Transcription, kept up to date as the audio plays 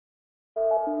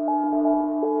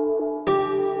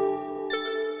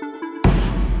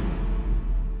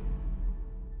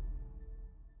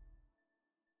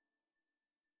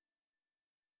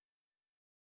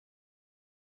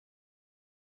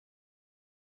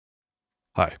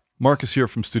Hi, Marcus here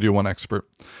from Studio One Expert.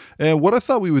 And what I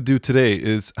thought we would do today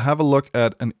is have a look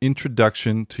at an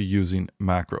introduction to using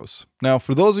macros. Now,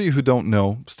 for those of you who don't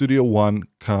know, Studio One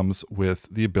comes with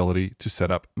the ability to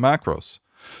set up macros.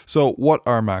 So what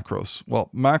are macros? Well,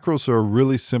 macros are a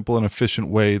really simple and efficient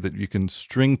way that you can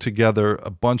string together a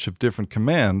bunch of different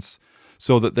commands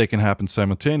so that they can happen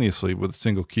simultaneously with a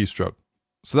single keystroke.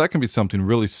 So that can be something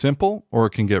really simple, or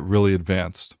it can get really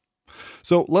advanced.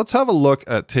 So let's have a look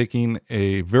at taking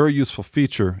a very useful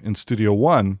feature in Studio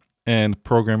One and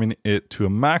programming it to a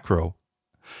macro,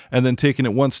 and then taking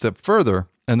it one step further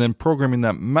and then programming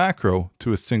that macro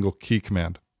to a single key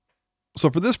command. So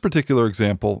for this particular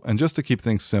example, and just to keep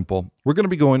things simple, we're going to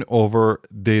be going over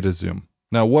data zoom.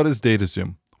 Now, what is data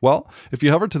zoom? Well, if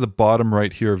you hover to the bottom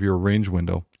right here of your arrange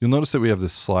window, you'll notice that we have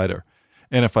this slider.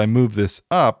 And if I move this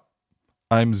up,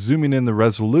 I'm zooming in the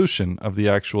resolution of the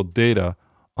actual data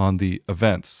on the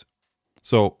events.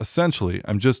 So essentially,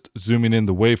 I'm just zooming in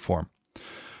the waveform.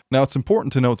 Now, it's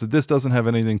important to note that this doesn't have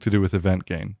anything to do with event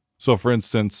gain. So for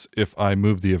instance, if I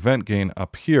move the event gain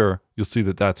up here, you'll see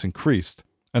that that's increased.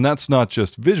 And that's not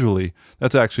just visually,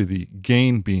 that's actually the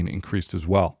gain being increased as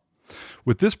well.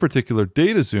 With this particular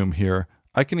data zoom here,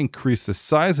 I can increase the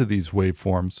size of these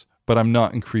waveforms, but I'm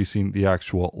not increasing the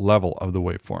actual level of the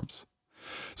waveforms.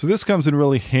 So this comes in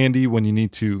really handy when you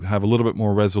need to have a little bit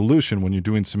more resolution when you're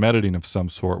doing some editing of some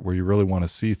sort where you really want to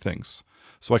see things.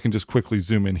 So I can just quickly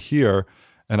zoom in here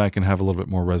and I can have a little bit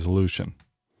more resolution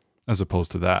as opposed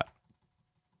to that.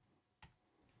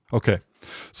 Okay,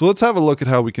 so let's have a look at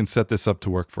how we can set this up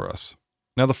to work for us.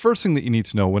 Now, the first thing that you need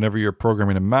to know whenever you're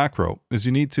programming a macro is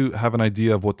you need to have an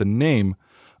idea of what the name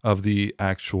of the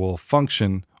actual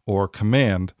function or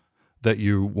command that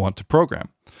you want to program.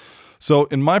 So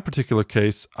in my particular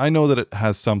case, I know that it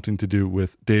has something to do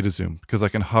with data zoom because I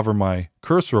can hover my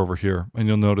cursor over here and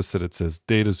you'll notice that it says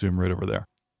data zoom right over there.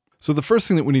 So the first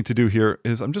thing that we need to do here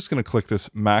is I'm just going to click this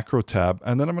macro tab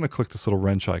and then I'm going to click this little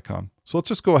wrench icon. So let's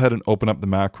just go ahead and open up the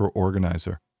macro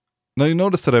organizer. Now you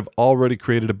notice that I've already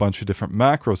created a bunch of different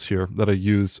macros here that I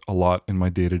use a lot in my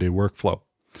day-to-day workflow.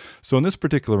 So in this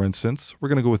particular instance, we're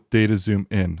going to go with data zoom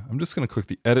in. I'm just going to click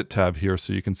the edit tab here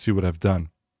so you can see what I've done.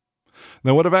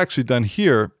 Now what I've actually done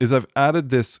here is I've added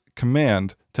this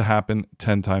command to happen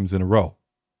 10 times in a row.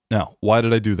 Now, why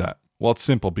did I do that? Well, it's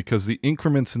simple because the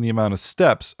increments in the amount of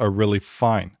steps are really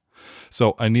fine.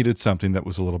 So I needed something that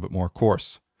was a little bit more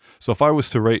coarse. So if I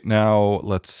was to right now,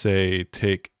 let's say,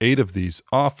 take 8 of these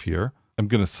off here, I'm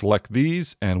going to select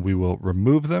these and we will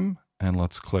remove them. And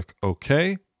let's click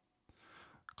OK.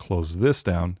 Close this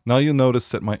down. Now you'll notice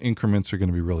that my increments are going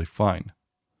to be really fine.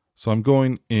 So I'm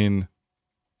going in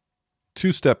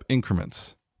 2-step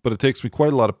increments, but it takes me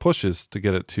quite a lot of pushes to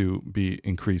get it to be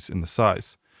increased in the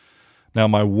size. Now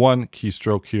my 1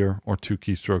 keystroke here, or 2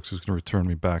 keystrokes, is going to return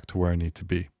me back to where I need to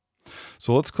be.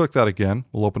 So let's click that again.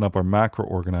 We'll open up our macro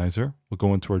organizer. We'll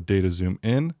go into our data zoom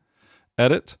in,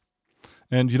 edit,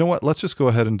 and you know what? Let's just go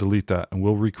ahead and delete that and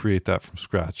we'll recreate that from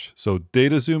scratch. So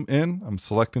data zoom in, I'm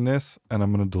selecting this and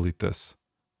I'm going to delete this.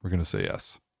 We're going to say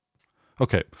yes.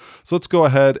 Okay, so let's go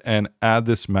ahead and add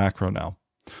this macro now.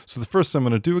 So the first thing I'm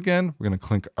going to do again, we're going to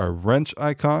click our wrench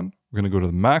icon. We're going to go to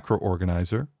the macro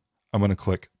organizer. I'm going to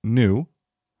click new.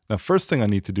 Now, first thing I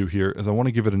need to do here is I want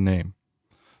to give it a name.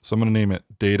 So I'm going to name it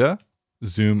data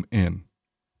zoom in.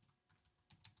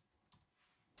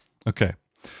 Okay.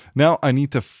 Now I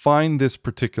need to find this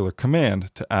particular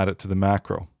command to add it to the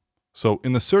macro. So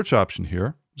in the search option here,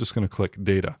 I'm just going to click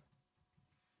data.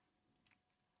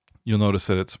 You'll notice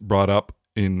that it's brought up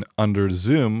in under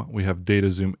zoom, we have data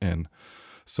zoom in.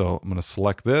 So I'm going to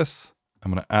select this,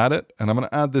 I'm going to add it, and I'm going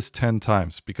to add this 10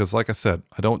 times because like I said,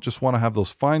 I don't just want to have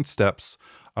those fine steps,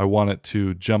 I want it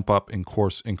to jump up in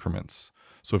coarse increments.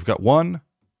 So we've got 1.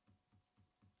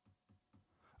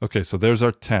 Okay, so there's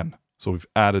our 10. So we've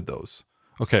added those.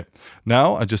 Okay,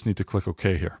 now I just need to click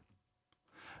OK here.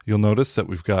 You'll notice that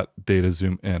we've got data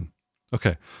zoom in.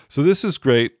 Okay, so this is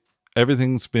great.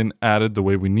 Everything's been added the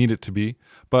way we need it to be,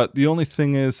 but the only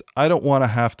thing is I don't want to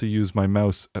have to use my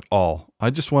mouse at all. I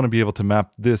just want to be able to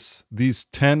map these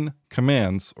 10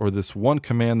 commands, or this one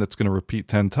command that's going to repeat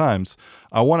 10 times.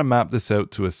 I want to map this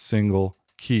out to a single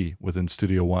key within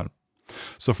Studio One.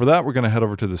 So for that, we're going to head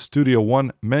over to the Studio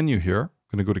One menu here.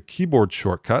 I'm going to go to keyboard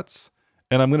shortcuts,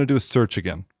 and I'm going to do a search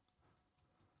again.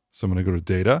 So I'm going to go to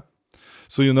data.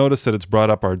 So you'll notice that it's brought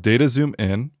up our data zoom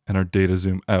in and our data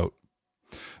zoom out.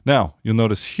 Now, you'll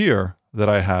notice here that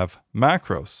I have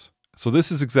macros. So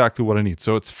this is exactly what I need.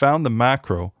 So it's found the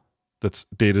macro that's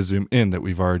data zoom in that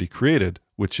we've already created,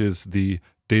 which is the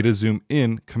data zoom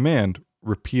in command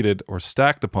repeated or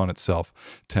stacked upon itself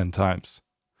 10 times.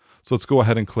 So let's go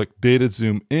ahead and click data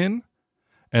zoom in.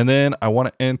 And then I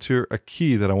want to enter a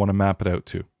key that I want to map it out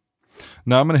to.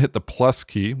 Now I'm going to hit the plus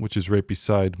key, which is right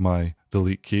beside my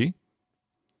delete key.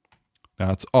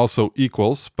 Now it's also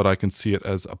equals, but I can see it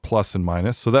as a plus and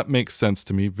minus. So that makes sense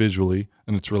to me visually,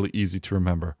 and it's really easy to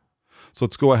remember. So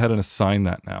let's go ahead and assign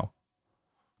that now.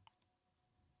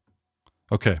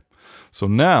 Okay, so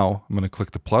now I'm going to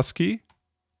click the plus key,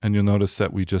 and you'll notice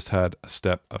that we just had a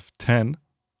step of 10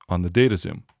 on the data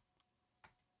zoom.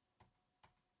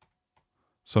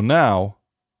 So now,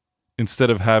 instead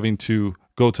of having to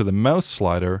go to the mouse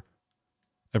slider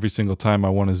every single time I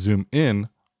want to zoom in,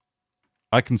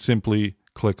 I can simply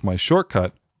click my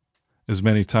shortcut as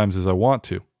many times as I want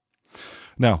to.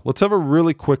 Now, let's have a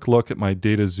really quick look at my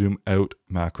data zoom out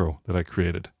macro that I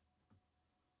created.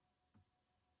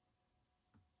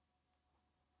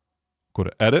 Go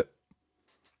to edit.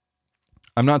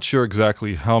 I'm not sure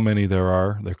exactly how many there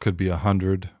are. There could be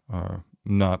 100,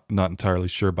 not entirely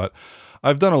sure, but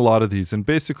I've done a lot of these. And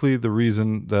basically the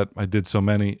reason that I did so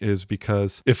many is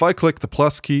because if I click the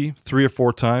plus key 3 or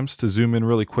 4 times to zoom in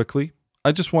really quickly,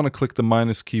 I just want to click the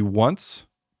minus key once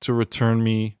to return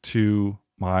me to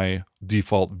my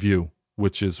default view,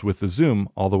 which is with the zoom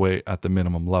all the way at the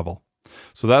minimum level.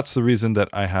 So that's the reason that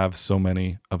I have so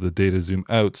many of the data zoom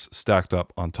outs stacked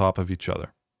up on top of each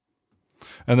other.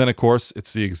 And then of course,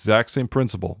 it's the exact same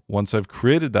principle. Once I've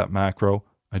created that macro,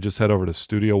 I just head over to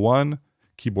Studio One,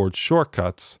 keyboard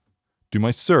shortcuts, do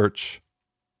my search,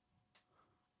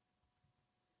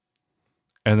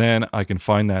 and then I can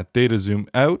find that data zoom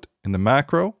out in the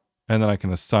macro, and then I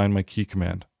can assign my key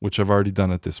command, which I've already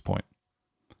done at this point.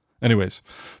 Anyways,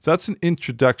 so that's an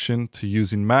introduction to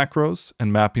using macros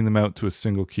and mapping them out to a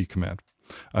single key command.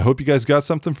 I hope you guys got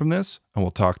something from this, and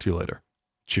we'll talk to you later.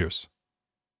 Cheers.